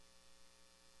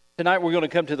Tonight we're going to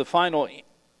come to the final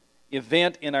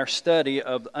event in our study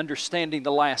of understanding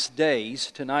the last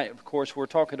days. Tonight, of course, we're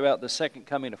talking about the second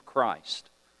coming of Christ.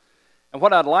 And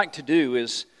what I'd like to do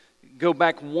is go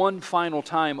back one final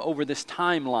time over this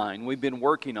timeline we've been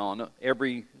working on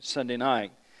every Sunday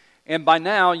night. And by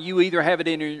now, you either have it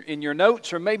in your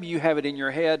notes or maybe you have it in your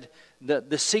head,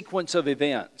 the sequence of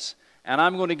events. And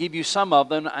I'm going to give you some of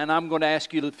them, and I'm going to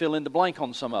ask you to fill in the blank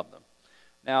on some of them.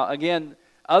 Now, again,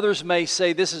 others may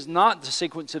say this is not the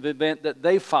sequence of event that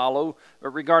they follow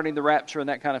regarding the rapture and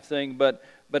that kind of thing, but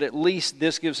at least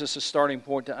this gives us a starting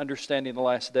point to understanding the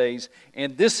last days.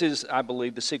 And this is, I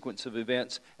believe, the sequence of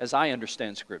events as I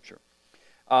understand Scripture.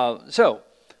 So,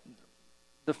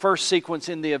 the first sequence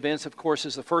in the events, of course,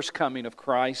 is the first coming of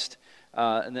Christ.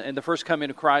 And the first coming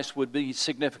of Christ would be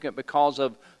significant because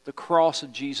of the cross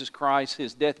of Jesus Christ,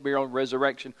 His death, burial, and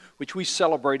resurrection, which we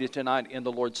celebrated tonight in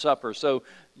the Lord's Supper. So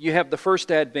you have the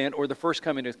first advent or the first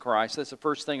coming of Christ. That's the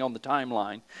first thing on the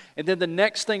timeline. And then the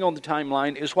next thing on the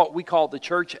timeline is what we call the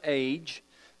church age.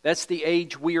 That's the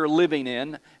age we are living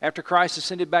in. After Christ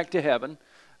ascended back to heaven,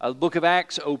 the book of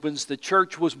Acts opens, the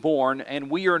church was born,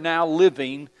 and we are now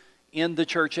living in the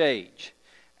church age.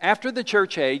 After the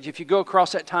church age, if you go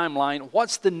across that timeline,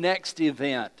 what's the next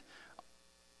event?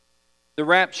 The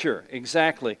rapture,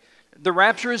 exactly. The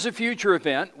rapture is a future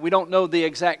event. We don't know the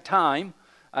exact time.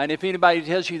 And if anybody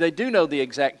tells you they do know the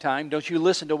exact time, don't you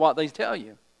listen to what they tell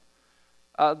you.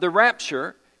 The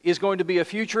rapture is going to be a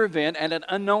future event at an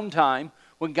unknown time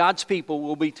when God's people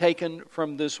will be taken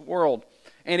from this world.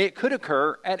 And it could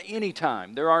occur at any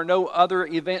time. There are no other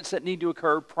events that need to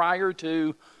occur prior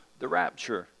to the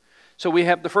rapture. So we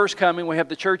have the first coming, we have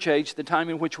the church age, the time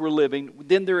in which we're living.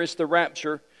 Then there is the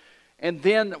rapture. And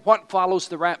then what follows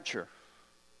the rapture?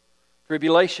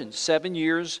 Tribulation, 7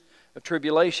 years of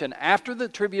tribulation. After the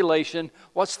tribulation,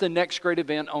 what's the next great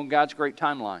event on God's great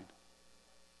timeline?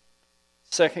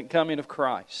 Second coming of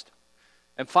Christ.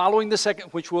 And following the second,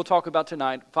 which we'll talk about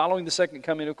tonight, following the second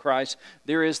coming of Christ,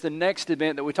 there is the next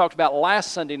event that we talked about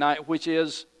last Sunday night, which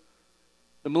is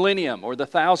the millennium or the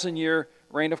 1,000-year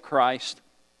reign of Christ.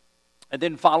 And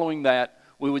then following that,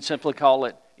 we would simply call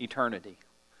it eternity.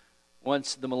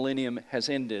 Once the millennium has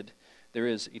ended, there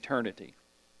is eternity.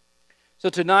 So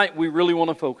tonight, we really want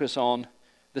to focus on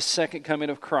the second coming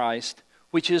of Christ,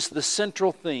 which is the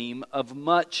central theme of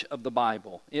much of the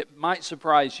Bible. It might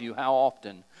surprise you how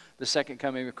often the second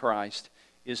coming of Christ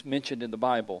is mentioned in the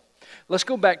Bible. Let's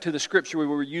go back to the scripture we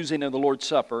were using in the Lord's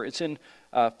Supper. It's in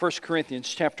 1 Corinthians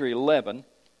chapter 11.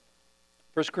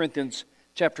 1 Corinthians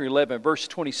chapter 11, verse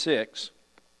 26.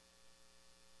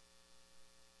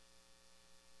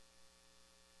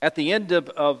 At the end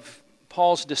of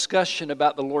Paul's discussion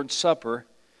about the Lord's Supper,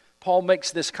 Paul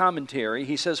makes this commentary.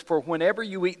 He says, "For whenever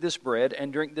you eat this bread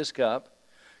and drink this cup,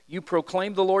 you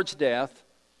proclaim the Lord's death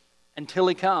until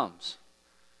He comes."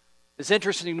 It's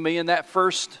interesting to me, in that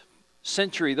first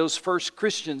century, those first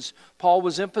Christians, Paul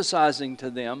was emphasizing to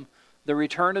them the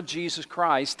return of Jesus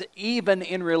Christ, even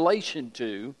in relation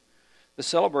to the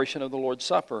celebration of the Lord's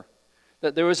Supper.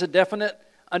 That there was a definite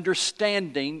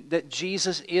understanding that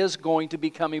Jesus is going to be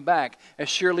coming back. As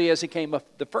surely as He came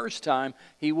the first time,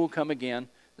 He will come again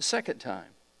the second time.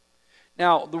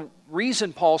 Now, the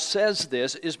reason Paul says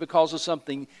this is because of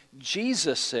something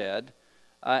Jesus said,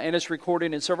 and it's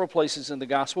recorded in several places in the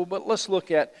gospel, but let's look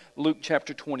at Luke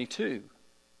chapter 22.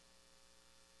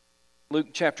 Luke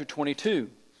chapter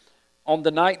 22. On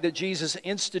the night that Jesus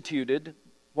instituted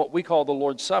what we call the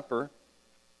Lord's Supper,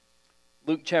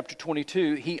 Luke chapter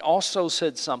 22, He also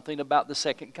said something about the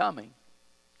second coming.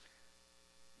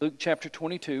 Luke chapter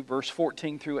 22, verse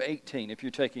 14 through 18, if you're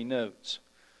taking notes.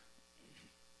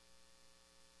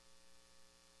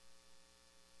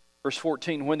 Verse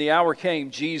 14, "When the hour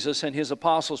came, Jesus and His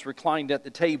apostles reclined at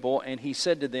the table, and He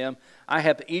said to them, 'I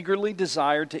have eagerly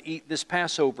desired to eat this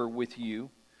Passover with you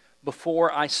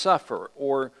before I suffer,'"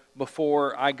 or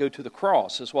before I go to the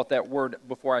cross, is what that word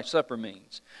 "before I suffer"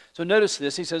 means. So notice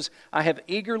this. He says, "I have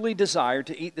eagerly desired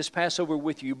to eat this Passover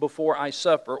with you before I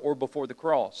suffer," or before the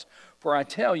cross. "For I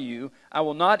tell you, I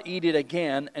will not eat it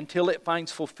again until it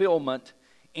finds fulfillment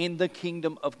in the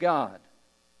kingdom of God."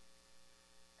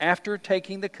 After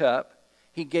taking the cup,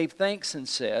 He gave thanks and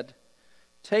said,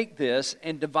 "Take this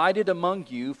and divide it among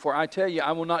you, for I tell you,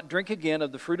 I will not drink again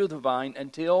of the fruit of the vine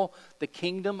until the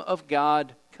kingdom of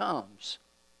God comes."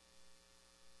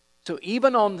 So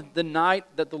even on the night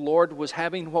that the Lord was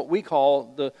having what we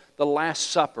call the Last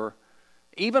Supper,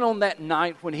 even on that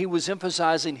night when He was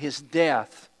emphasizing His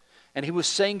death, and He was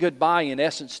saying goodbye in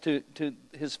essence to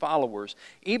His followers,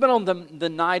 even on the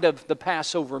night of the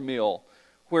Passover meal,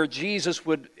 where Jesus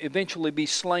would eventually be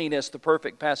slain as the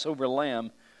perfect Passover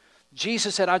lamb,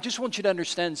 Jesus said, I just want you to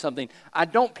understand something. I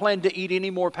don't plan to eat any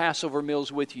more Passover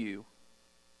meals with you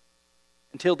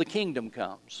until the kingdom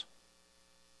comes.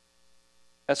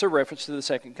 That's a reference to the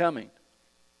second coming.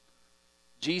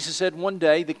 Jesus said one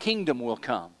day the kingdom will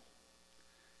come.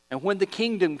 And when the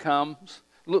kingdom comes,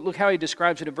 look how he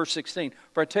describes it in verse 16.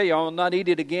 For I tell you, I will not eat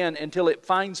it again until it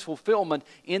finds fulfillment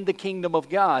in the kingdom of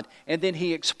God. And then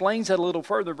he explains that a little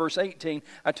further, verse 18.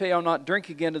 I tell you, I will not drink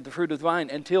again of the fruit of the vine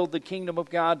until the kingdom of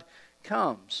God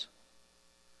comes.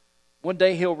 One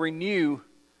day he'll renew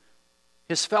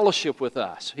his fellowship with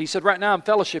us. He said, right now I'm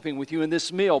fellowshipping with you in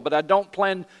this meal, but I don't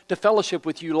plan to fellowship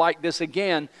with you like this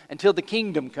again until the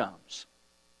kingdom comes.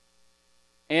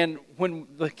 And when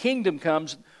the kingdom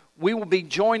comes, we will be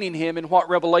joining him in what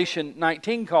Revelation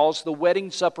 19 calls the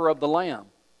wedding supper of the Lamb.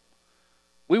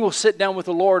 We will sit down with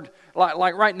the Lord,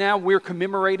 like right now we're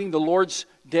commemorating the Lord's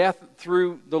death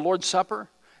through the Lord's Supper.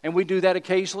 And we do that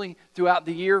occasionally throughout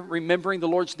the year, remembering the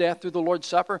Lord's death through the Lord's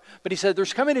Supper. But he said,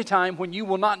 there's coming a time when you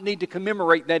will not need to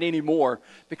commemorate that anymore,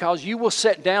 because you will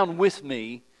sit down with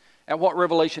me at what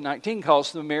Revelation 19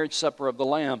 calls the marriage supper of the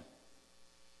Lamb.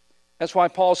 That's why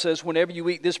Paul says, whenever you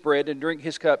eat this bread and drink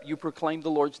his cup, you proclaim the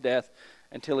Lord's death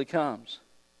until he comes.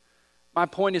 My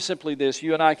point is simply this: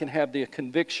 you and I can have the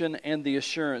conviction and the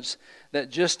assurance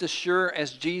that just as sure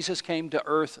as Jesus came to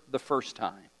earth the first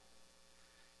time,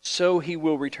 so he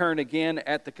will return again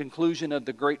at the conclusion of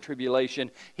the Great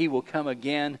Tribulation. He will come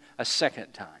again a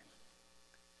second time.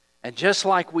 And just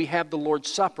like we have the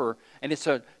Lord's Supper, and it's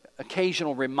an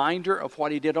occasional reminder of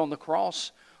what he did on the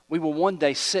cross, we will one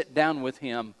day sit down with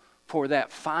him for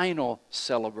that final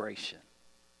celebration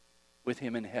with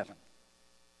him in heaven.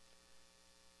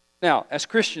 Now, as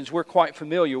Christians, we're quite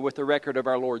familiar with the record of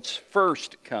our Lord's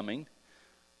first coming.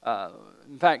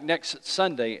 In fact, next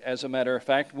Sunday, as a matter of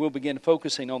fact, we'll begin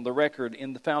focusing on the record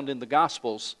found in the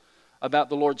Gospels about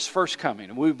the Lord's first coming.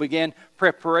 And we begin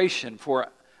preparation for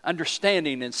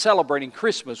understanding and celebrating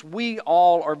Christmas. We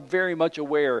all are very much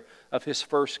aware of his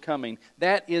first coming.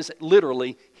 That is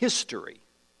literally history.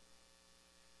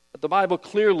 But the Bible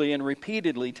clearly and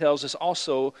repeatedly tells us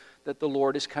also that the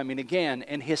Lord is coming again.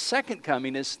 And his second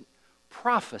coming is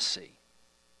prophecy.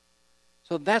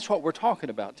 So that's what we're talking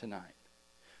about tonight.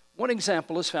 One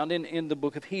example is found in the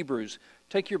book of Hebrews.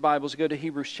 Take your Bibles, go to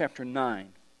Hebrews chapter 9.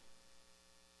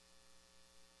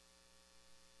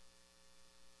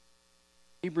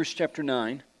 Hebrews chapter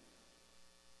 9.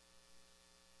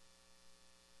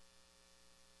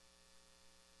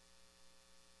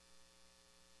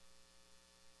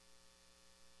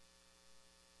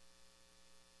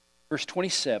 Verse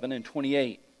 27 and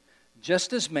 28.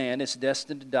 Just as man is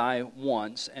destined to die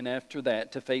once, and after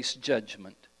that to face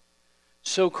judgment,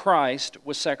 so Christ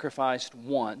was sacrificed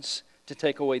once to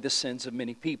take away the sins of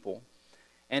many people,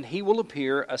 and he will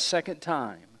appear a second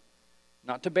time,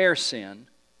 not to bear sin,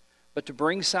 but to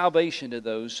bring salvation to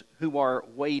those who are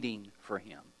waiting for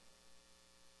him.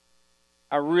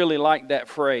 I really like that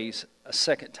phrase, a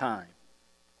second time.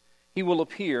 He will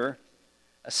appear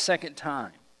a second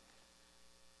time.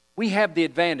 We have the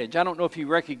advantage, I don't know if you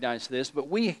recognize this, but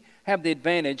we have the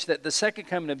advantage that the second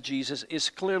coming of Jesus is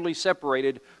clearly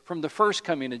separated from the first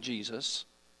coming of Jesus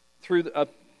through a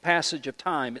passage of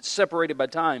time. It's separated by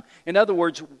time. In other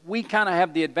words, we kind of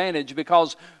have the advantage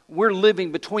because we're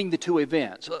living between the two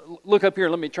events. Look up here,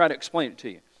 let me try to explain it to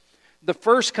you. The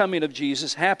first coming of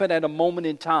Jesus happened at a moment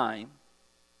in time,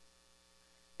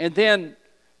 and then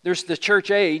there's the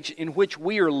church age in which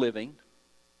we are living.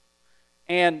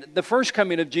 And the first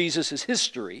coming of Jesus is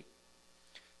history.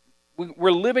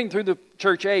 We're living through the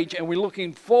church age, and we're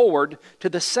looking forward to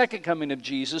the second coming of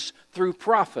Jesus through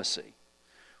prophecy.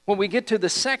 When we get to the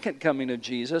second coming of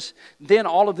Jesus, then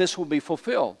all of this will be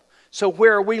fulfilled. So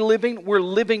where are we living? We're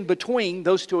living between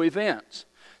those two events.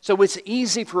 So it's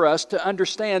easy for us to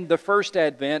understand the first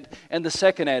advent and the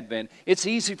second advent. It's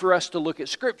easy for us to look at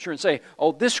Scripture and say,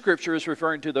 oh, this Scripture is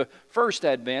referring to the first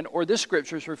advent, or this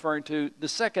Scripture is referring to the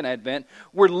second advent.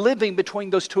 We're living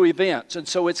between those two events. And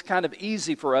so it's kind of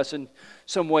easy for us in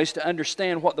some ways to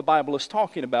understand what the Bible is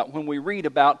talking about when we read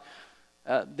about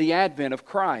the advent of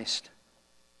Christ.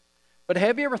 But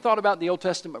have you ever thought about the Old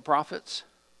Testament prophets?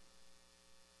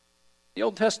 The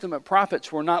Old Testament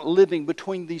prophets were not living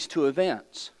between these two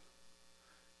events.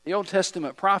 The Old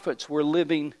Testament prophets were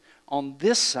living on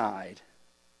this side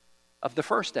of the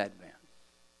first advent.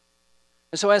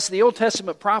 And so as the Old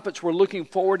Testament prophets were looking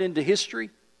forward into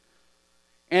history,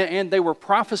 and they were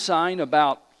prophesying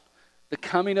about the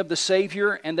coming of the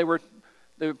Savior, and they were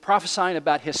prophesying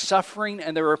about his suffering,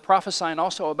 and they were prophesying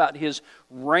also about his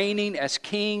reigning as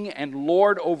king and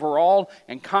Lord over all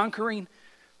and conquering.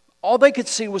 All they could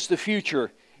see was the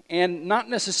future, And not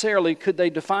necessarily could they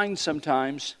define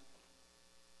sometimes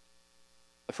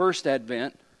the first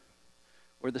advent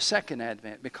or the second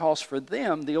advent, because for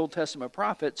them, the Old Testament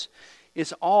prophets,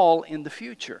 it's all in the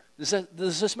future. Does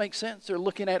this make sense? They're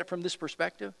looking at it from this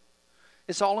perspective.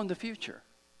 It's all in the future.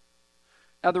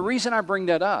 Now, the reason I bring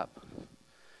that up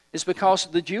is because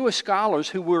the Jewish scholars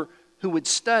who would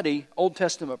study Old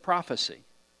Testament prophecy,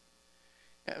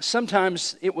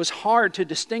 sometimes it was hard to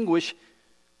distinguish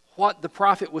what the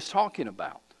prophet was talking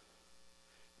about.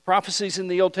 Prophecies in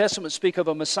the Old Testament speak of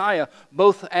a Messiah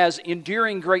both as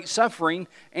enduring great suffering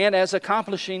and as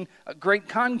accomplishing a great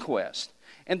conquest.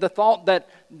 And the thought that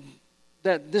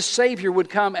this Savior would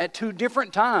come at two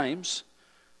different times,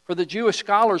 for the Jewish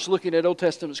scholars looking at Old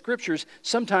Testament scriptures,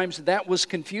 sometimes that was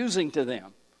confusing to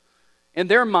them. In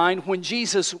their mind, when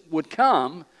Jesus would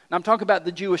come, and I'm talking about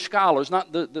the Jewish scholars,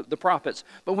 not the prophets,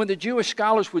 but when the Jewish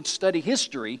scholars would study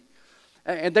history,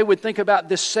 and they would think about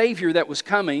this Savior that was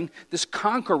coming, this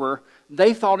conqueror,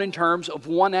 they thought in terms of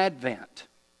one advent.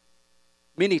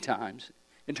 Many times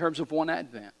in terms of one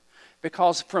advent.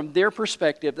 Because from their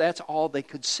perspective, that's all they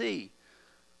could see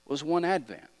was one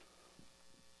advent.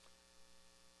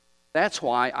 That's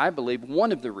why I believe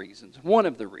one of the reasons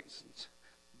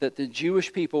that the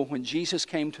Jewish people, when Jesus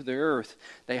came to the earth,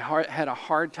 they had a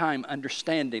hard time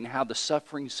understanding how the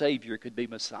suffering Savior could be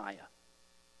Messiah.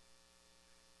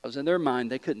 Because in their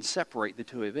mind, they couldn't separate the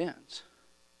two events.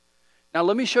 Now,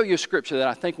 let me show you a scripture that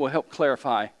I think will help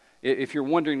clarify if you're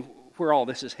wondering where all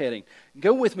this is heading.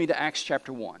 Go with me to Acts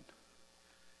chapter 1.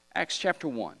 Acts chapter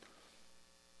 1,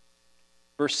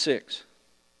 verse 6.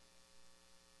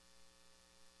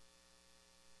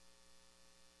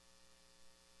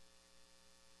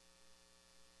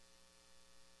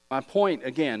 My point,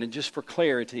 again, and just for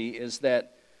clarity, is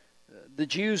that the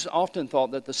Jews often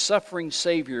thought that the suffering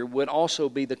Savior would also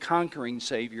be the conquering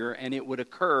Savior, and it would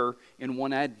occur in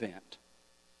one advent.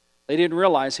 They didn't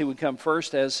realize He would come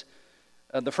first as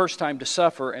the first time to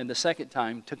suffer and the second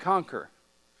time to conquer.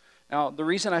 Now, the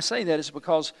reason I say that is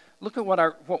because look at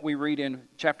what we read in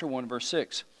chapter 1, verse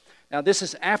 6. Now, this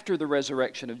is after the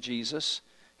resurrection of Jesus.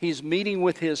 He's meeting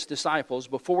with His disciples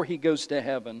before He goes to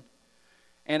heaven.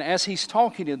 And as He's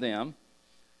talking to them,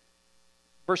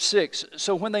 verse 6,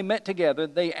 so when they met together,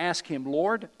 they asked Him,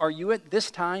 Lord, are you at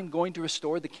this time going to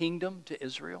restore the kingdom to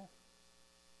Israel?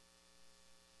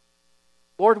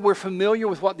 Lord, we're familiar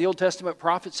with what the Old Testament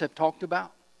prophets have talked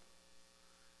about.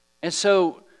 And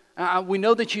so we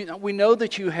know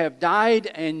that you have died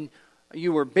and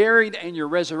you were buried and you're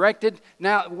resurrected.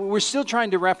 Now, we're still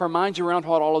trying to wrap our minds around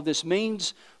what all of this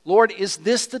means. Lord, is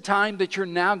this the time that you're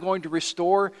now going to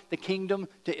restore the kingdom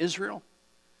to Israel?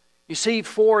 You see,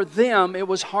 for them, it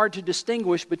was hard to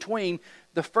distinguish between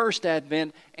the first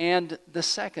advent and the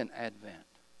second advent.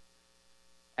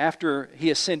 After He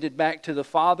ascended back to the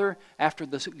Father, after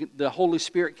the Holy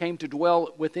Spirit came to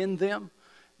dwell within them,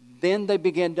 then they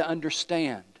began to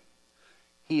understand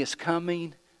He is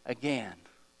coming again.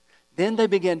 Then they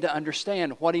began to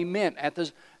understand what He meant at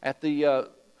the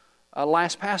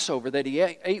last Passover that He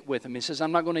ate with them. He says,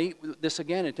 I'm not going to eat this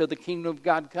again until the kingdom of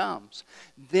God comes.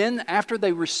 Then after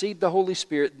they received the Holy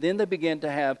Spirit, then they began to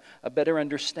have a better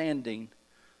understanding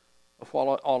of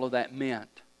what all of that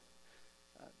meant.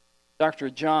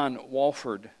 Dr. John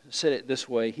Walford said it this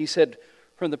way. He said,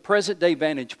 from the present day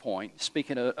vantage point,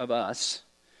 speaking of us,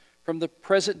 from the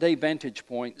present day vantage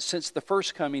point, since the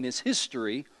first coming is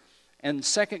history and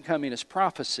second coming is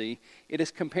prophecy, it is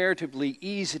comparatively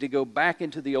easy to go back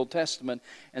into the Old Testament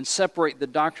and separate the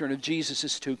doctrine of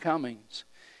Jesus' two comings.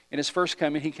 In His first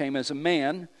coming, He came as a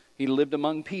man. He lived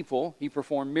among people. He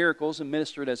performed miracles and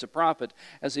ministered as a prophet,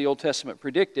 as the Old Testament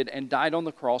predicted, and died on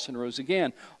the cross and rose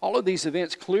again. All of these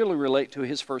events clearly relate to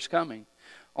His first coming.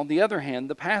 On the other hand,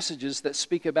 the passages that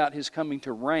speak about His coming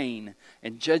to reign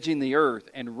and judging the earth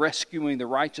and rescuing the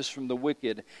righteous from the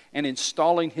wicked and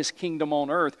installing His kingdom on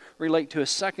earth relate to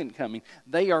His second coming.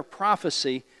 They are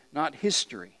prophecy, not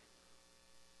history.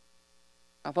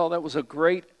 I thought that was a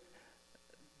great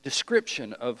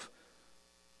description of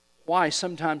why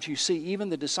sometimes you see even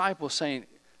the disciples saying,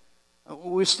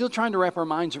 we're still trying to wrap our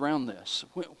minds around this.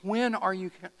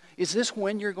 Is this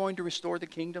when you're going to restore the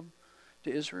kingdom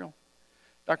to Israel?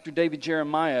 Dr. David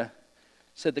Jeremiah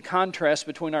said the contrast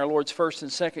between our Lord's first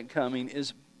and second coming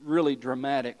is really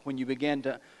dramatic when you begin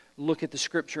to look at the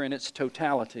Scripture in its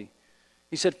totality.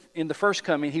 He said in the first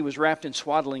coming He was wrapped in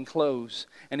swaddling clothes,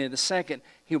 and in the second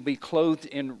He'll be clothed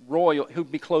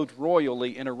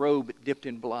royally in a robe dipped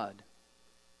in blood.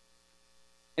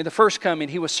 In the first coming,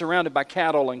 He was surrounded by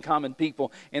cattle and common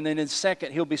people, and then in the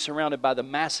second, He'll be surrounded by the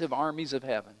massive armies of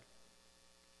heaven.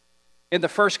 In the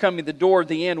first coming, the door of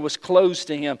the end was closed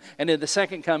to him. And in the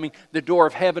second coming, the door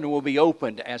of heaven will be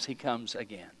opened as he comes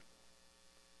again.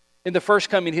 In the first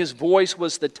coming, his voice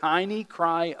was the tiny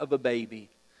cry of a baby.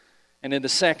 And in the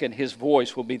second, his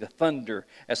voice will be the thunder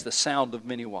as the sound of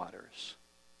many waters.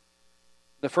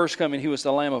 The first coming, he was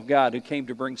the Lamb of God who came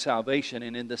to bring salvation.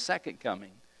 And in the second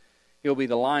coming, he'll be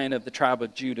the Lion of the tribe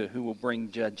of Judah who will bring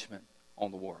judgment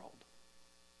on the world.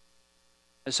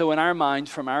 And so in our minds,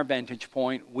 from our vantage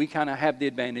point, we kind of have the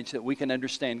advantage that we can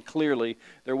understand clearly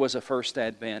there was a first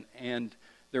advent and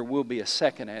there will be a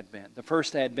second advent. The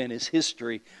first advent is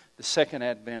history. The second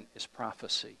advent is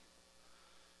prophecy.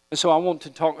 And so I want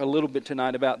to talk a little bit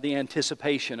tonight about the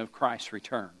anticipation of Christ's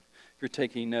return. If you're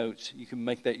taking notes, you can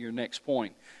make that your next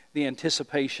point. The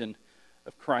anticipation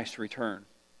of Christ's return.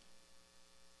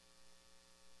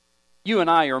 You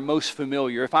and I are most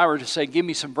familiar. If I were to say, give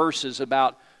me some verses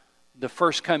about the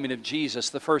first coming of Jesus,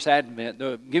 the first advent,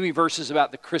 give me verses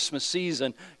about the Christmas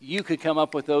season, you could come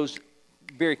up with those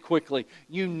very quickly.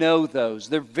 You know those.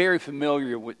 They're very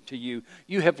familiar to you.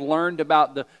 You have learned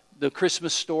about the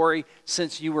Christmas story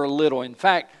since you were little. In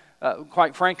fact,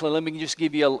 quite frankly, let me just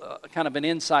give you a kind of an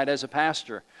insight as a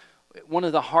pastor. One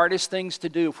of the hardest things to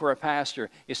do for a pastor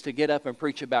is to get up and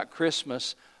preach about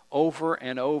Christmas over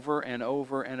and over and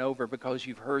over and over because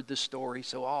you've heard the story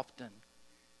so often.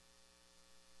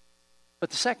 But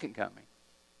the second coming,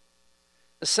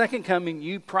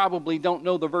 you probably don't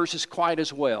know the verses quite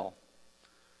as well.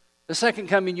 The second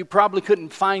coming, you probably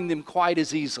couldn't find them quite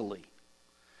as easily.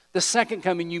 The second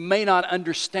coming, you may not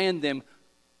understand them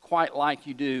quite like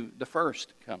you do the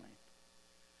first coming.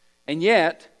 And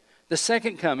yet, the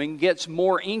second coming gets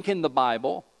more ink in the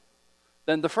Bible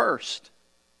than the first.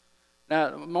 Now,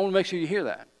 I want to make sure you hear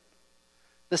that.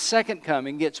 The second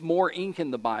coming gets more ink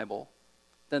in the Bible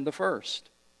than the first.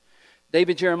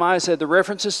 David Jeremiah said the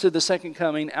references to the second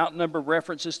coming outnumber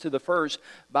references to the first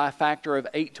by a factor of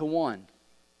 8-1.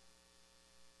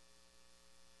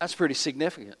 That's pretty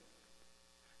significant.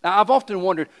 Now, I've often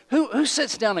wondered, who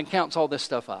sits down and counts all this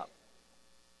stuff up?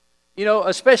 You know,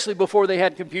 especially before they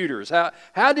had computers.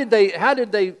 How did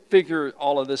they figure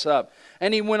all of this up?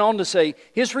 And he went on to say,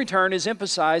 his return is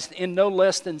emphasized in no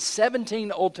less than 17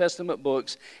 Old Testament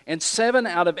books and 7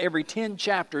 out of every 10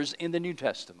 chapters in the New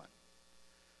Testament.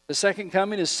 The second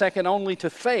coming is second only to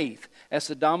faith as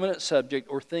the dominant subject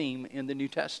or theme in the New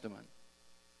Testament.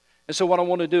 And so what I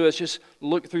want to do is just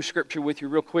look through Scripture with you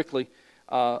real quickly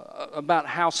about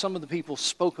how some of the people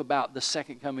spoke about the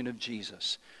second coming of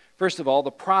Jesus. First of all, the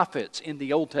prophets in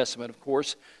the Old Testament, of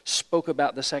course, spoke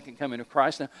about the second coming of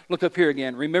Christ. Now, look up here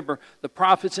again. Remember, the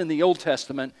prophets in the Old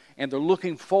Testament, and they're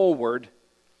looking forward.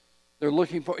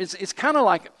 It's kind of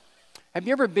like, have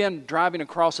you ever been driving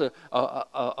across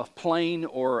a plain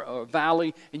or a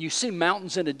valley, and you see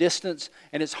mountains in a distance,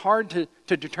 and it's hard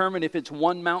to determine if it's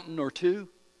one mountain or two?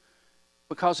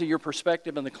 Because of your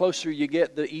perspective, and the closer you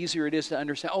get, the easier it is to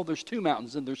understand, oh, there's 2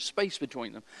 mountains and there's space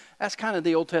between them. That's kind of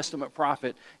the Old Testament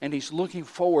prophet, and he's looking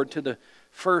forward to the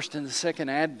first and the second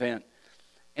advent.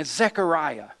 And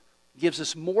Zechariah gives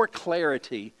us more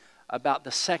clarity about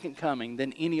the second coming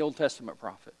than any Old Testament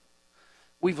prophet.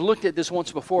 We've looked at this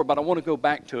once before, but I want to go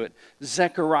back to it.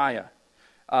 Zechariah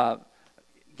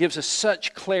gives us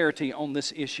such clarity on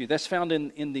this issue. That's found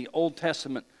in the Old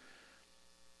Testament.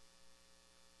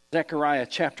 Zechariah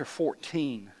chapter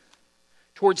 14.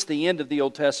 Towards the end of the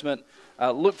Old Testament,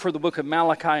 look for the book of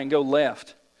Malachi and go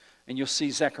left, and you'll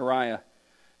see Zechariah.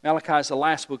 Malachi is the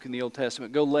last book in the Old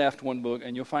Testament. Go left one book,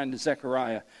 and you'll find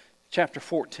Zechariah chapter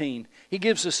 14. He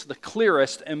gives us the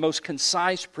clearest and most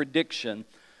concise prediction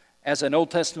as an Old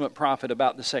Testament prophet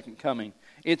about the second coming.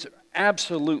 It's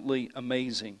absolutely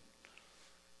amazing.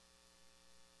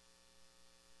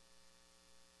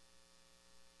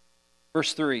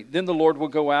 Verse 3, then the Lord will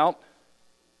go out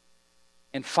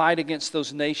and fight against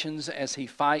those nations as he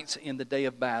fights in the day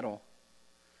of battle.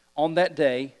 On that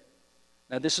day,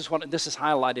 now this is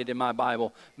highlighted in my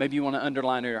Bible. Maybe you want to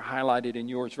underline it or highlight it in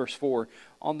yours. Verse 4,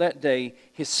 on that day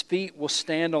his feet will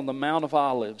stand on the Mount of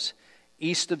Olives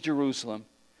east of Jerusalem,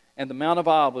 and the Mount of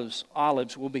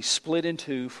Olives will be split in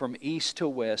two from east to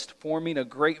west, forming a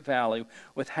great valley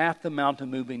with half the mountain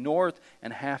moving north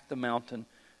and half the mountain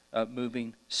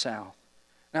moving south.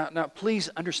 Now, please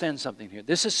understand something here.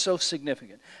 This is so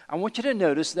significant. I want you to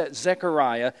notice that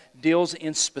Zechariah deals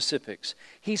in specifics.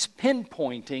 He's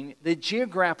pinpointing the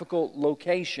geographical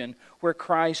location where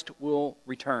Christ will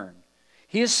return.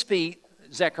 His feet,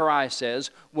 Zechariah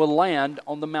says, will land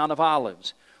on the Mount of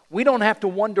Olives. We don't have to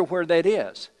wonder where that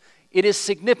is. It is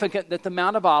significant that the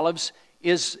Mount of Olives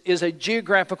is a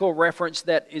geographical reference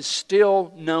that is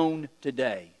still known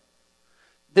today.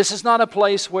 This is not a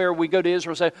place where we go to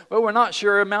Israel and say, well, we're not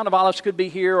sure. Mount of Olives could be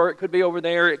here or it could be over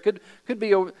there. It could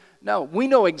be over. No, we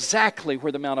know exactly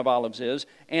where the Mount of Olives is,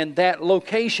 and that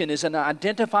location is an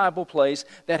identifiable place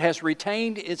that has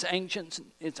retained its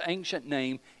ancient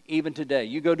name even today.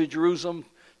 You go to Jerusalem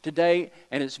today,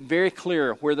 and it's very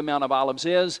clear where the Mount of Olives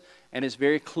is, and it's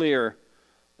very clear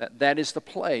that that is the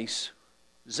place.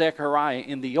 Zechariah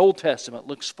in the Old Testament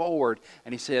looks forward,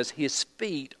 and he says his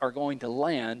feet are going to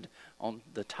land on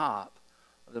the top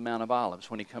of the Mount of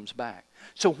Olives when he comes back.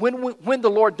 So when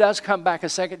the Lord does come back a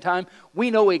second time,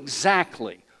 we know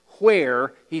exactly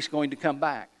where he's going to come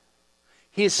back.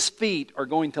 His feet are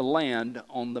going to land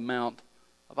on the Mount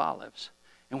of Olives.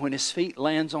 And when his feet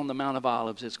lands on the Mount of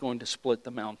Olives, it's going to split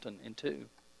the mountain in two.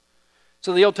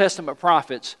 So the Old Testament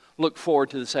prophets look forward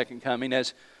to the second coming,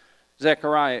 as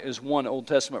Zechariah is one Old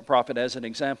Testament prophet as an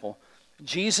example.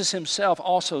 Jesus himself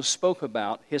also spoke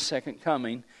about his second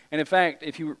coming. And in fact,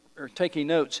 if you are taking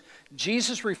notes,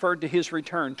 Jesus referred to his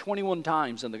return 21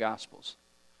 times in the Gospels.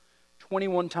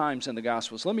 21 times in the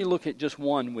Gospels. Let me look at just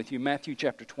one with you, Matthew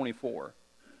chapter 24.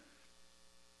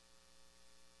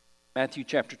 Matthew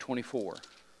chapter 24.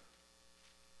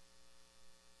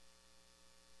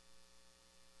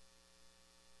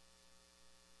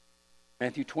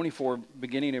 Matthew 24,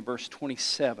 beginning at verse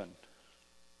 27.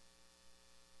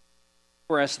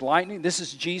 Whereas lightning, this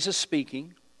is Jesus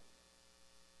speaking.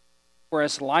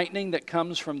 Whereas lightning that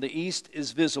comes from the east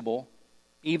is visible,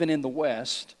 even in the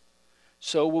west,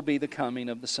 so will be the coming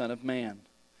of the Son of Man.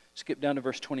 Skip down to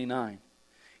verse 29.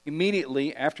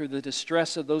 Immediately after the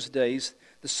distress of those days,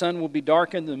 the sun will be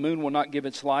darkened, the moon will not give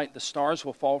its light, the stars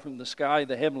will fall from the sky,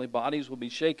 the heavenly bodies will be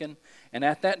shaken, and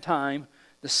at that time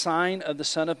the sign of the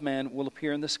Son of Man will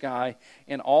appear in the sky,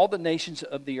 and all the nations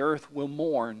of the earth will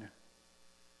mourn.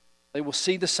 They will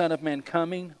see the Son of Man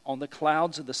coming on the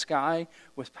clouds of the sky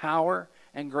with power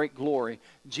and great glory.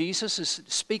 Jesus is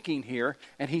speaking here,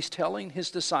 and he's telling his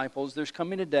disciples, there's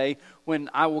coming a day when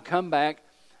I will come back,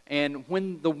 and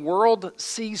when the world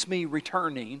sees me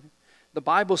returning, the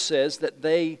Bible says that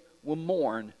they will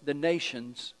mourn. The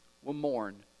nations will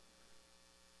mourn.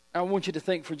 I want you to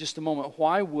think for just a moment,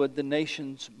 why would the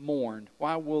nations mourn?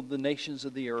 Why will the nations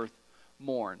of the earth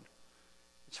mourn?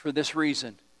 It's for this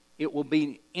reason. It will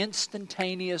be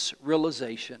instantaneous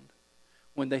realization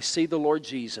when they see the Lord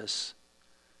Jesus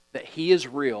that He is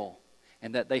real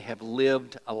and that they have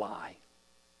lived a lie.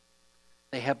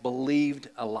 They have believed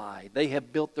a lie. They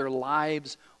have built their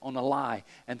lives on a lie.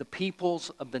 And the peoples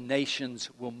of the nations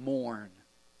will mourn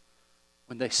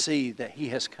when they see that He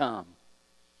has come.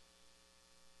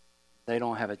 They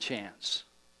don't have a chance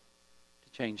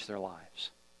to change their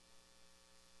lives.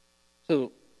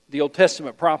 So the Old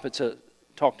Testament prophets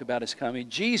talked about His coming.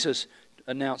 Jesus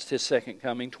announced His second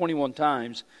coming 21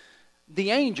 times.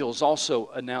 The angels also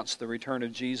announced the return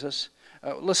of Jesus.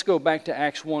 Let's go back to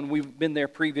Acts 1. We've been there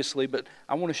previously, but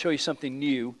I want to show you something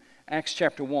new. Acts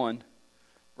chapter 1,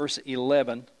 verse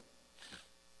 11.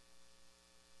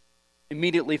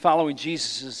 Immediately following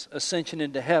Jesus' ascension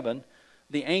into heaven,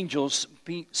 the angels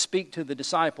speak to the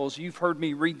disciples. You've heard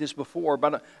me read this before,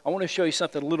 but I want to show you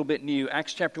something a little bit new.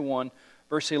 Acts chapter 1,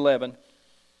 verse 11.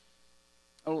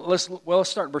 Let's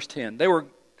start in verse 10. They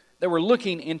were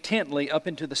looking intently up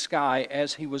into the sky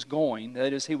as He was going.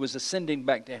 That is, He was ascending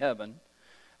back to heaven.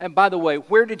 And by the way,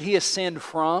 where did He ascend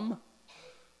from?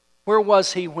 Where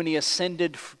was He when He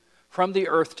ascended from the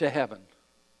earth to heaven?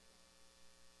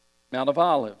 Mount of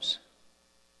Olives.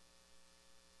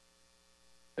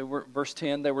 Verse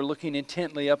 10, they were looking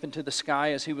intently up into the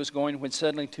sky as He was going, when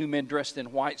suddenly two men dressed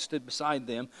in white stood beside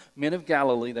them. Men of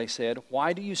Galilee, they said,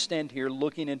 why do you stand here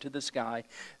looking into the sky?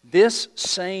 This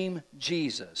same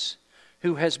Jesus,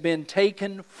 who has been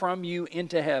taken from you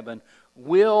into heaven,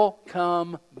 will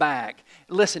come back.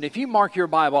 Listen, if you mark your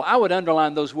Bible, I would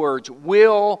underline those words,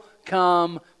 will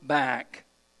come back.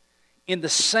 In the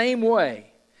same way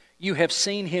you have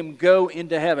seen Him go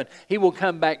into heaven. He will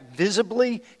come back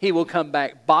visibly. He will come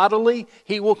back bodily.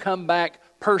 He will come back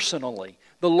personally.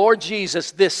 The Lord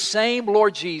Jesus, this same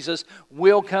Lord Jesus,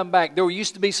 will come back. There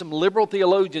used to be some liberal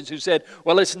theologians who said,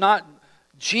 well, it's not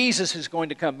Jesus who's going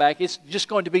to come back. It's just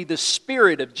going to be the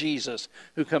Spirit of Jesus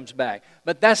who comes back.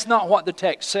 But that's not what the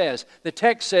text says. The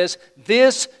text says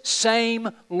this same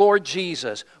Lord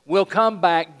Jesus will come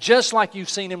back just like you've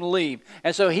seen Him leave.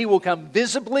 And so He will come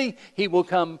visibly. He will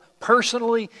come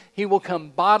personally. He will come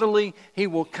bodily. He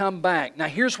will come back. Now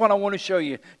here's what I want to show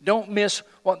you. Don't miss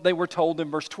what they were told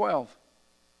in verse 12.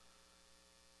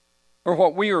 Or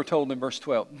what we are told in verse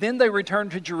 12. Then they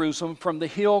returned to Jerusalem from the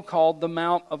hill called the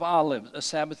Mount of Olives, a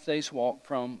Sabbath day's walk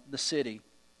from the city.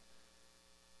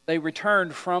 they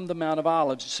returned from the Mount of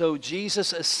Olives. So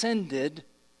Jesus ascended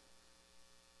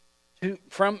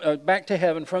back to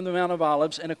heaven from the Mount of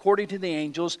Olives, and according to the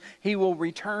angels, he will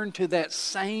return to that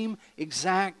same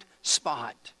exact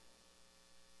spot.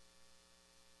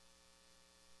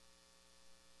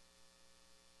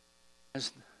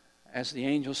 As the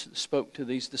angels spoke to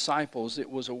these disciples, it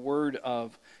was a word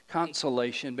of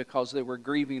consolation because they were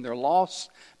grieving their loss,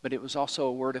 but it was also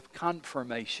a word of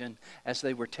confirmation as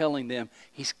they were telling them,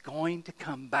 He's going to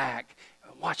come back.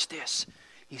 Watch this.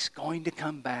 He's going to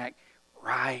come back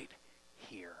right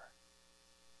here.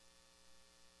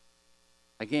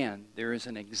 Again, there is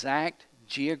an exact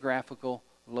geographical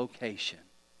location.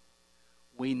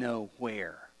 We know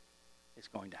where it's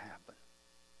going to happen.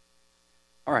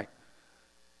 All right.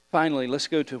 Finally, let's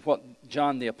go to what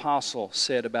John the Apostle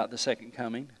said about the second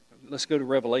coming. Let's go to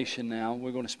Revelation now.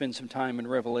 We're going to spend some time in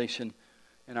Revelation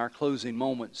in our closing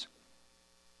moments.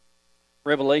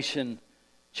 Revelation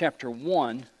chapter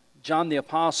 1, John the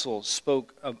Apostle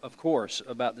spoke, of course,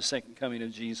 about the second coming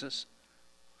of Jesus.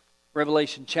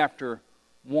 Revelation chapter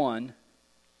 1.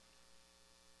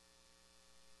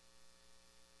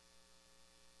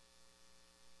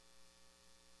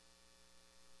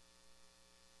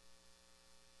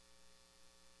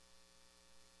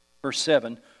 Verse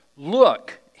 7,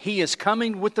 "Look, he is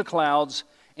coming with the clouds,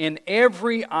 and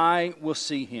every eye will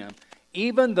see him,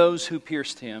 even those who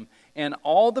pierced him, and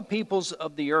all the peoples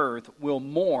of the earth will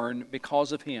mourn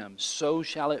because of him. So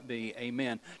shall it be.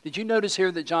 Amen." Did you notice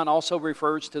here that John also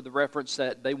refers to the reference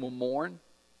that they will mourn?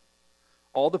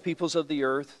 All the peoples of the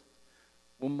earth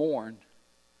will mourn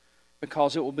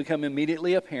because it will become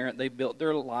immediately apparent they built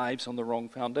their lives on the wrong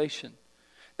foundation.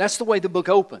 That's the way the book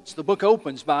opens. The book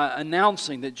opens by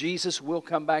announcing that Jesus will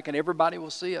come back and everybody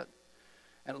will see it.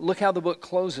 And look how the book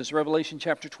closes, Revelation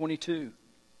chapter 22.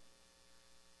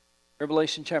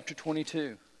 Revelation chapter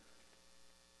 22.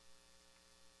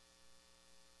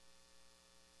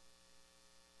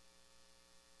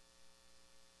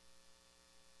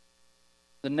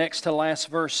 The next to last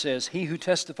verse says, "He who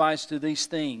testifies to these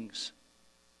things,"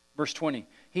 verse 20,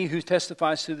 "He who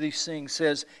testifies to these things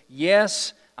says,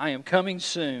 yes, I am coming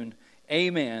soon.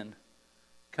 Amen.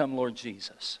 Come, Lord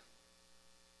Jesus."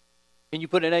 Can you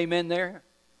put an amen there?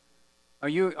 Are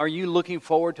you looking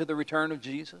forward to the return of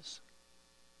Jesus?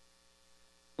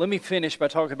 Let me finish by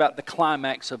talking about the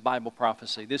climax of Bible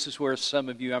prophecy. This is where some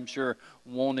of you, I'm sure,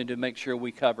 wanted to make sure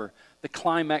we cover. The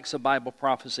climax of Bible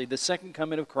prophecy. The second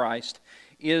coming of Christ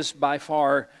is by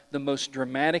far the most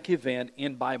dramatic event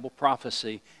in Bible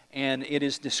prophecy, and it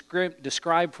is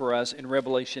described for us in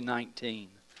Revelation 19.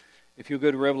 If you'll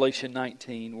go to Revelation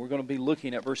 19, we're going to be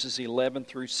looking at verses 11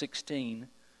 through 16,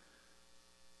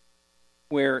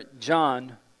 where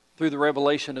John, through the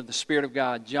revelation of the Spirit of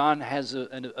God, John has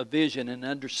a vision, an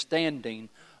understanding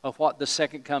of what the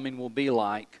second coming will be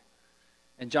like.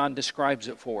 And John describes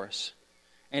it for us.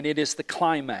 And it is the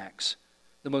climax,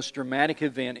 the most dramatic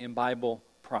event in Bible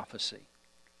prophecy.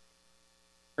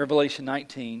 Revelation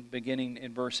 19, beginning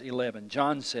in verse 11.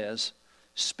 John says,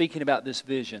 speaking about this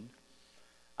vision,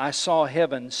 "I saw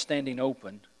heaven standing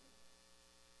open,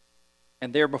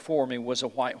 and there before me was a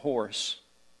white horse,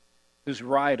 whose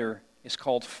rider is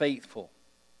called Faithful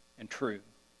and True.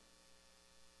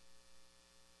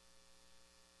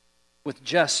 With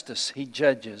justice he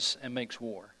judges and makes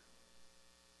war.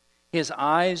 His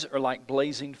eyes are like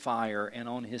blazing fire, and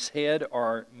on his head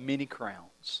are many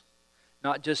crowns."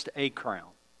 Not just a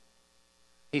crown.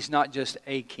 He's not just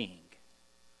a king.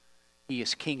 He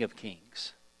is King of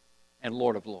kings and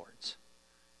Lord of lords.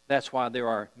 That's why there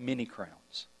are many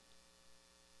crowns.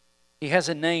 He has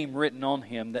a name written on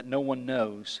him that no one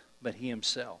knows but he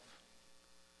himself.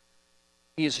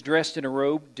 He is dressed in a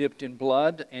robe dipped in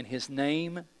blood, and his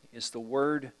name is the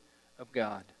Word of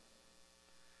God.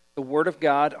 The Word of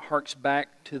God harks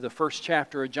back to the first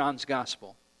chapter of John's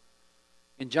Gospel.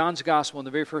 In John's Gospel, in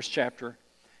the very first chapter,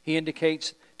 he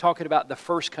indicates, talking about the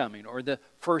first coming or the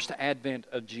first advent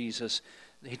of Jesus.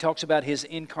 He talks about his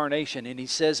incarnation, and he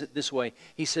says it this way.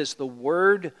 He says, "The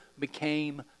Word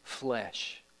became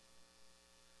flesh."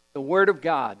 The Word of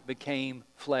God became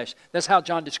flesh. That's how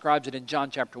John describes it in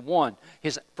John chapter 1,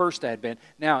 his first advent.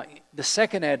 Now, the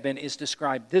second advent is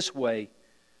described this way.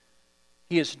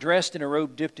 He is dressed in a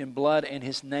robe dipped in blood, and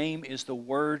his name is the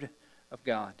Word of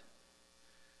God.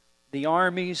 The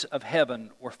armies of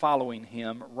heaven were following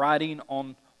him, riding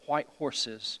on white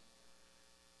horses,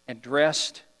 and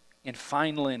dressed in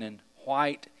fine linen,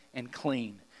 white and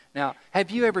clean. Now,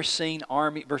 have you ever seen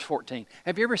verse 14,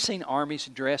 have you ever seen armies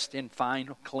dressed in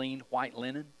fine, clean, white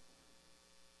linen?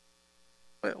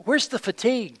 Where's the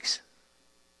fatigues?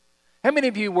 How many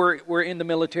of you were in the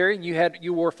military and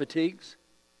you wore fatigues?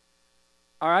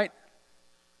 All right?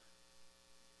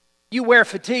 You wear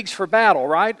fatigues for battle,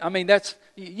 right? I mean,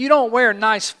 you don't wear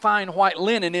nice, fine white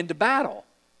linen into battle.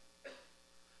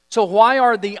 So why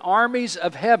are the armies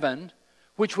of heaven,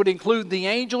 which would include the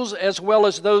angels as well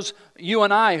as those you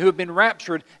and I who have been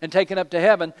raptured and taken up to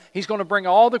heaven, He's going to bring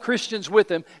all the Christians with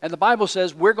Him, and the Bible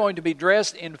says we're going to be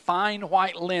dressed in fine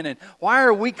white linen. Why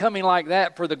are we coming like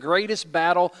that for the greatest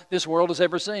battle this world has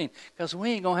ever seen? Because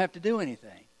we ain't going to have to do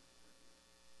anything.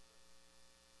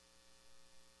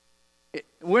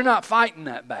 We're not fighting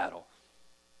that battle.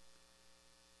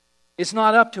 It's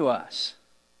not up to us.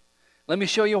 Let me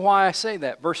show you why I say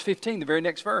that. Verse 15, the very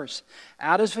next verse.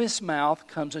 Out of His mouth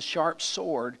comes a sharp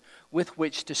sword with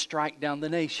which to strike down the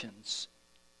nations.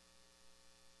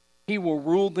 He will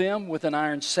rule them with an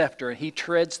iron scepter. He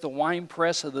treads the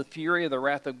winepress of the fury of the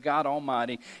wrath of God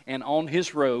Almighty. And on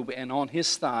His robe and on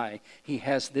His thigh He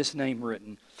has this name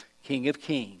written, King of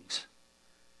Kings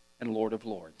and Lord of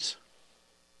Lords.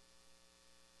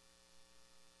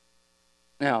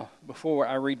 Now, before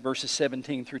I read verses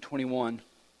 17 through 21,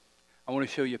 I want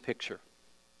to show you a picture.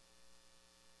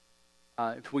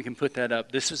 If we can put that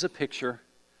up. This is a picture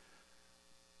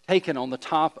taken on the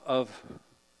top of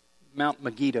Mount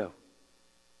Megiddo.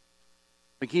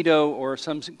 Megiddo, or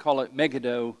some call it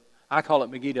Megiddo. I call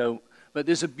it Megiddo. But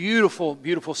this is a beautiful,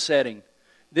 beautiful setting.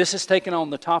 This is taken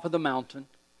on the top of the mountain,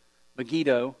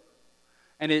 Megiddo,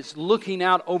 and it's looking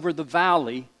out over the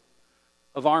valley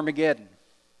of Armageddon.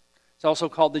 It's also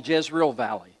called the Jezreel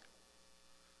Valley.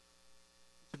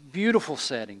 It's a beautiful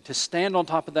setting to stand on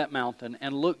top of that mountain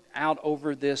and look out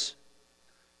over this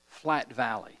flat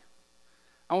valley.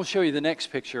 I want to show you the next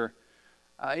picture.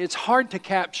 It's hard to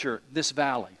capture this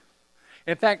valley.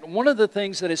 In fact, one of the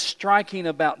things that is striking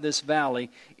about this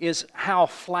valley is how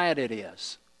flat it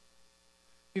is.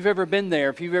 If you've ever been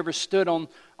there, if you've ever stood on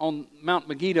Mount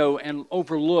Megiddo and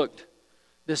overlooked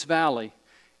this valley,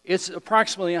 it's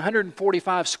approximately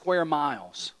 145 square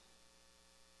miles.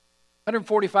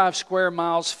 145 square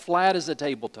miles, flat as a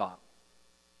tabletop.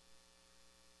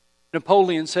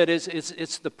 Napoleon said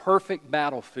it's the perfect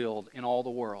battlefield in all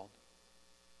the world.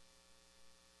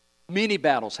 Many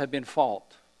battles have been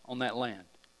fought on that land.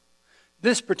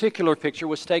 This particular picture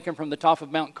was taken from the top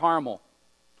of Mount Carmel.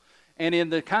 And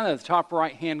in the kind of the top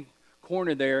right-hand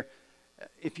corner there,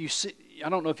 if you see, I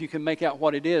don't know if you can make out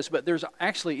what it is, but there's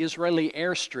actually Israeli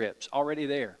airstrips already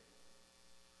there.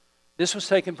 This was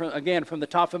taken from the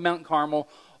top of Mount Carmel,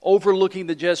 overlooking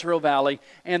the Jezreel Valley,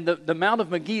 and the Mount of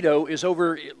Megiddo is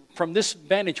over, from this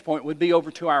vantage point, would be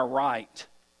over to our right.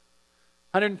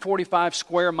 145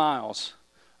 square miles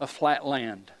of flat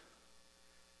land.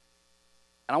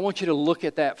 And I want you to look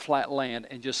at that flat land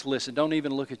and just listen. Don't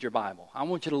even look at your Bible. I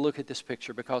want you to look at this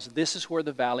picture because this is where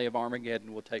the Valley of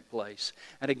Armageddon will take place.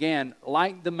 And again,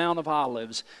 like the Mount of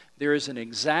Olives, there is an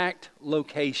exact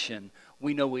location.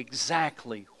 We know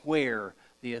exactly where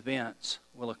the events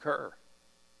will occur.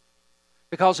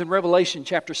 Because in Revelation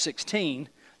chapter 16,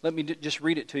 let me just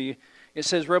read it to you. It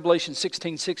says, Revelation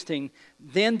 16:16,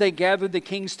 then they gathered the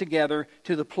kings together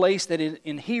to the place that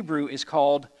in Hebrew is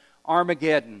called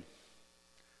Armageddon.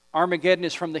 Armageddon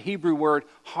is from the Hebrew word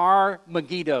Har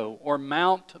Megiddo, or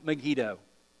Mount Megiddo.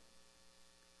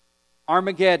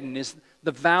 Armageddon is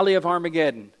the Valley of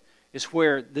Armageddon, is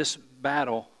where this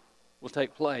battle will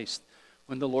take place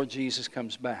when the Lord Jesus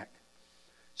comes back.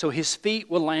 So His feet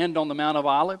will land on the Mount of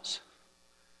Olives,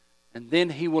 and then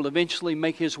He will eventually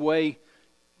make His way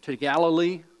to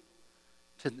Galilee,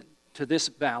 to this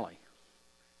valley.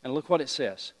 And look what it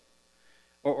says.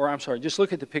 Or I'm sorry, just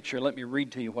look at the picture and let me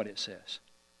read to you what it says.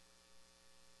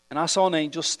 And I saw an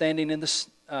angel standing in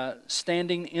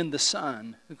the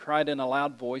sun, who cried in a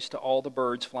loud voice to all the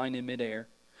birds flying in midair,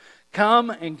 come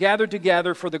and gather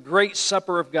together for the great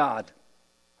supper of God.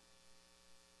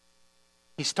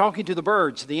 He's talking to the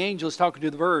birds. The angel is talking to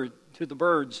the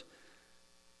birds.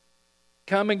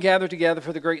 Come and gather together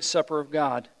for the great supper of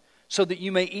God, so that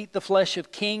you may eat the flesh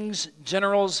of kings,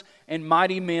 generals, and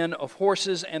mighty men, of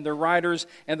horses and their riders,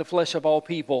 and the flesh of all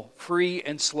people, free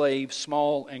and slave,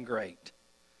 small and great.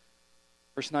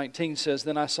 Verse 19 says,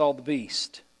 then I saw the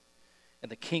beast and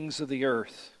the kings of the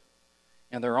earth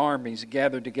and their armies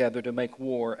gathered together to make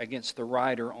war against the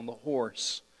rider on the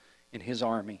horse and his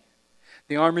army.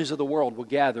 The armies of the world will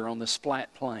gather on this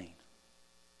flat plain.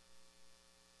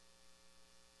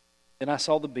 Then I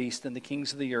saw the beast and the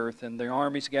kings of the earth and their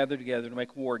armies gathered together to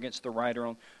make war against the rider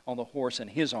on the horse and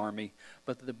his army.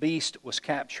 But the beast was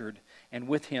captured, and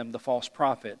with him the false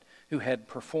prophet, who had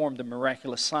performed the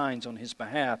miraculous signs on his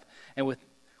behalf. And with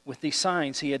With these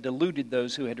signs, he had deluded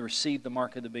those who had received the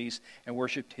mark of the beast and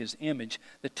worshipped his image.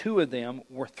 The two of them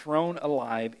were thrown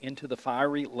alive into the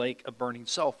fiery lake of burning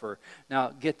sulfur. Now,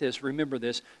 get this, remember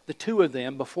this. The two of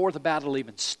them, before the battle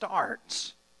even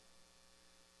starts,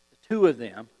 the two of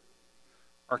them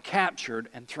are captured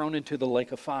and thrown into the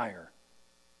lake of fire.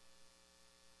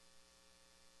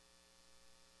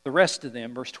 The rest of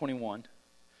them, verse 21,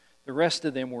 the rest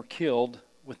of them were killed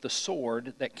with the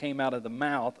sword that came out of the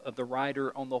mouth of the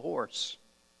rider on the horse.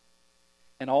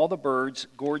 And all the birds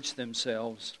gorged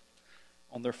themselves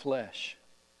on their flesh.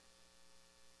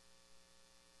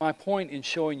 My point in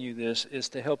showing you this is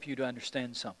to help you to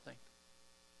understand something.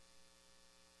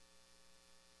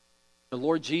 The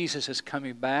Lord Jesus is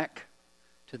coming back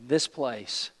to this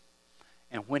place,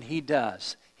 and when He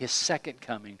does, His second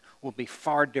coming will be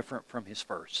far different from His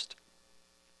first.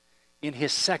 In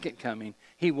His second coming,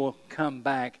 He will come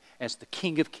back as the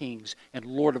King of Kings and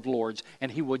Lord of Lords,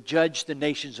 and He will judge the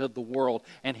nations of the world,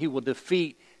 and He will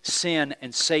defeat sin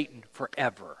and Satan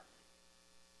forever.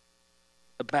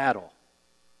 The battle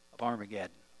of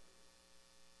Armageddon.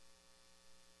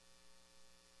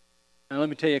 Now let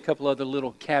me tell you a couple other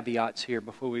little caveats here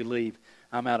before we leave.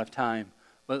 I'm out of time.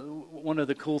 But one of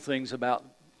the cool things about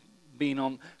being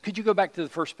on... Could you go back to the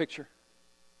first picture?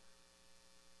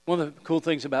 One of the cool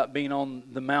things about being on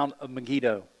the Mount of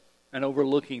Megiddo and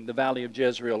overlooking the Valley of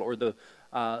Jezreel or the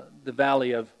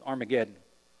Valley of Armageddon.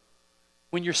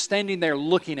 When you're standing there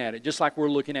looking at it, just like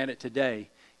we're looking at it today,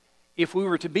 if we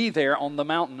were to be there on the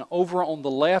mountain, over on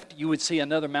the left, you would see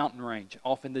another mountain range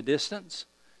off in the distance.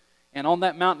 And on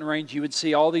that mountain range, you would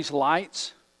see all these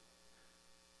lights.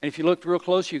 And if you looked real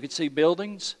close, you could see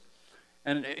buildings.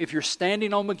 And if you're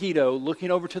standing on Megiddo,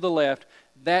 looking over to the left,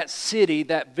 that city,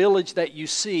 that village that you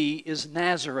see is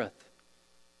Nazareth,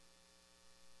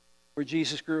 where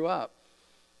Jesus grew up.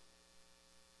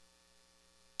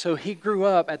 So He grew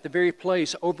up at the very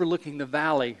place overlooking the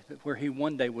valley where He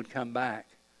one day would come back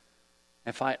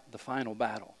and fight the final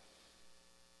battle.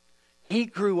 He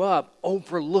grew up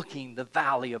overlooking the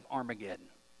Valley of Armageddon.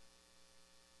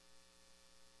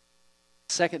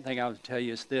 Second thing I would tell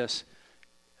you is this.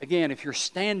 Again, if you're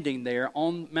standing there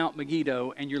on Mount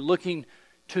Megiddo and you're looking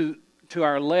to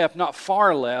our left, not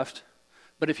far left,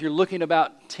 but if you're looking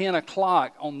about 10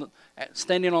 o'clock,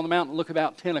 standing on the mountain, look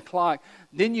about 10 o'clock,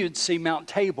 then you'd see Mount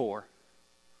Tabor.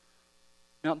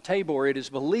 Mount Tabor, it is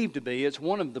believed to be, it's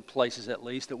one of the places at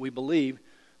least that we believe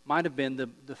might have been the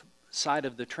site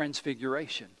of the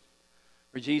Transfiguration,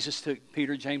 where Jesus took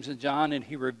Peter, James, and John and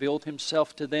He revealed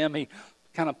Himself to them. He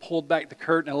kind of pulled back the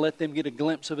curtain and let them get a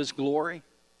glimpse of His glory.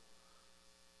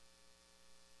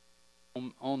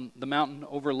 On the mountain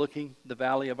overlooking the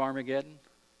Valley of Armageddon.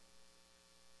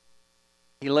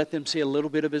 He let them see a little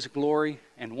bit of His glory,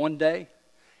 and one day,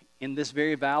 in this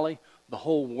very valley, the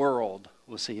whole world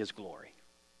will see His glory.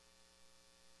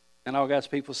 And all God's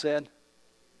people said,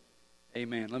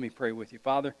 amen. Let me pray with you.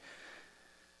 Father,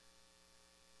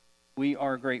 we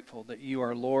are grateful that You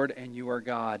are Lord and You are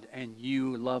God, and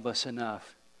You love us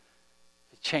enough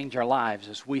to change our lives,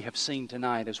 as we have seen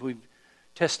tonight, as we've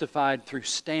testified through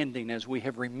standing, as we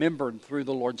have remembered through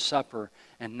the Lord's Supper,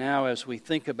 and now as we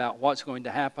think about what's going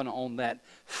to happen on that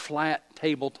flat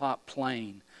tabletop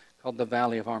plain called the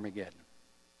Valley of Armageddon.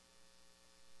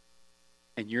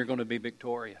 And You're going to be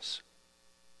victorious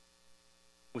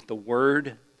with the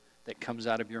word that comes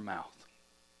out of Your mouth.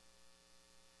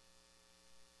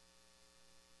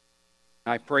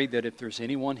 I pray that if there's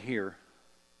anyone here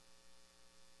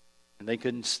and they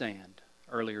couldn't stand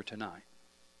earlier tonight,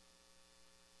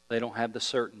 they don't have the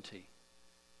certainty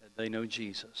that they know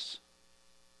Jesus,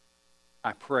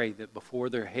 I pray that before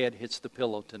their head hits the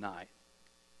pillow tonight,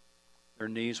 their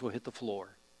knees will hit the floor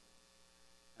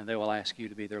and they will ask You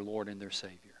to be their Lord and their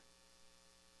Savior.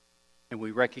 And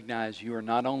we recognize You are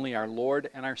not only our Lord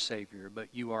and our Savior, but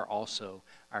You are also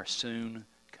our soon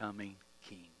coming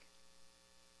King.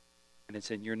 And it's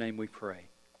in Your name we pray.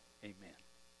 Amen.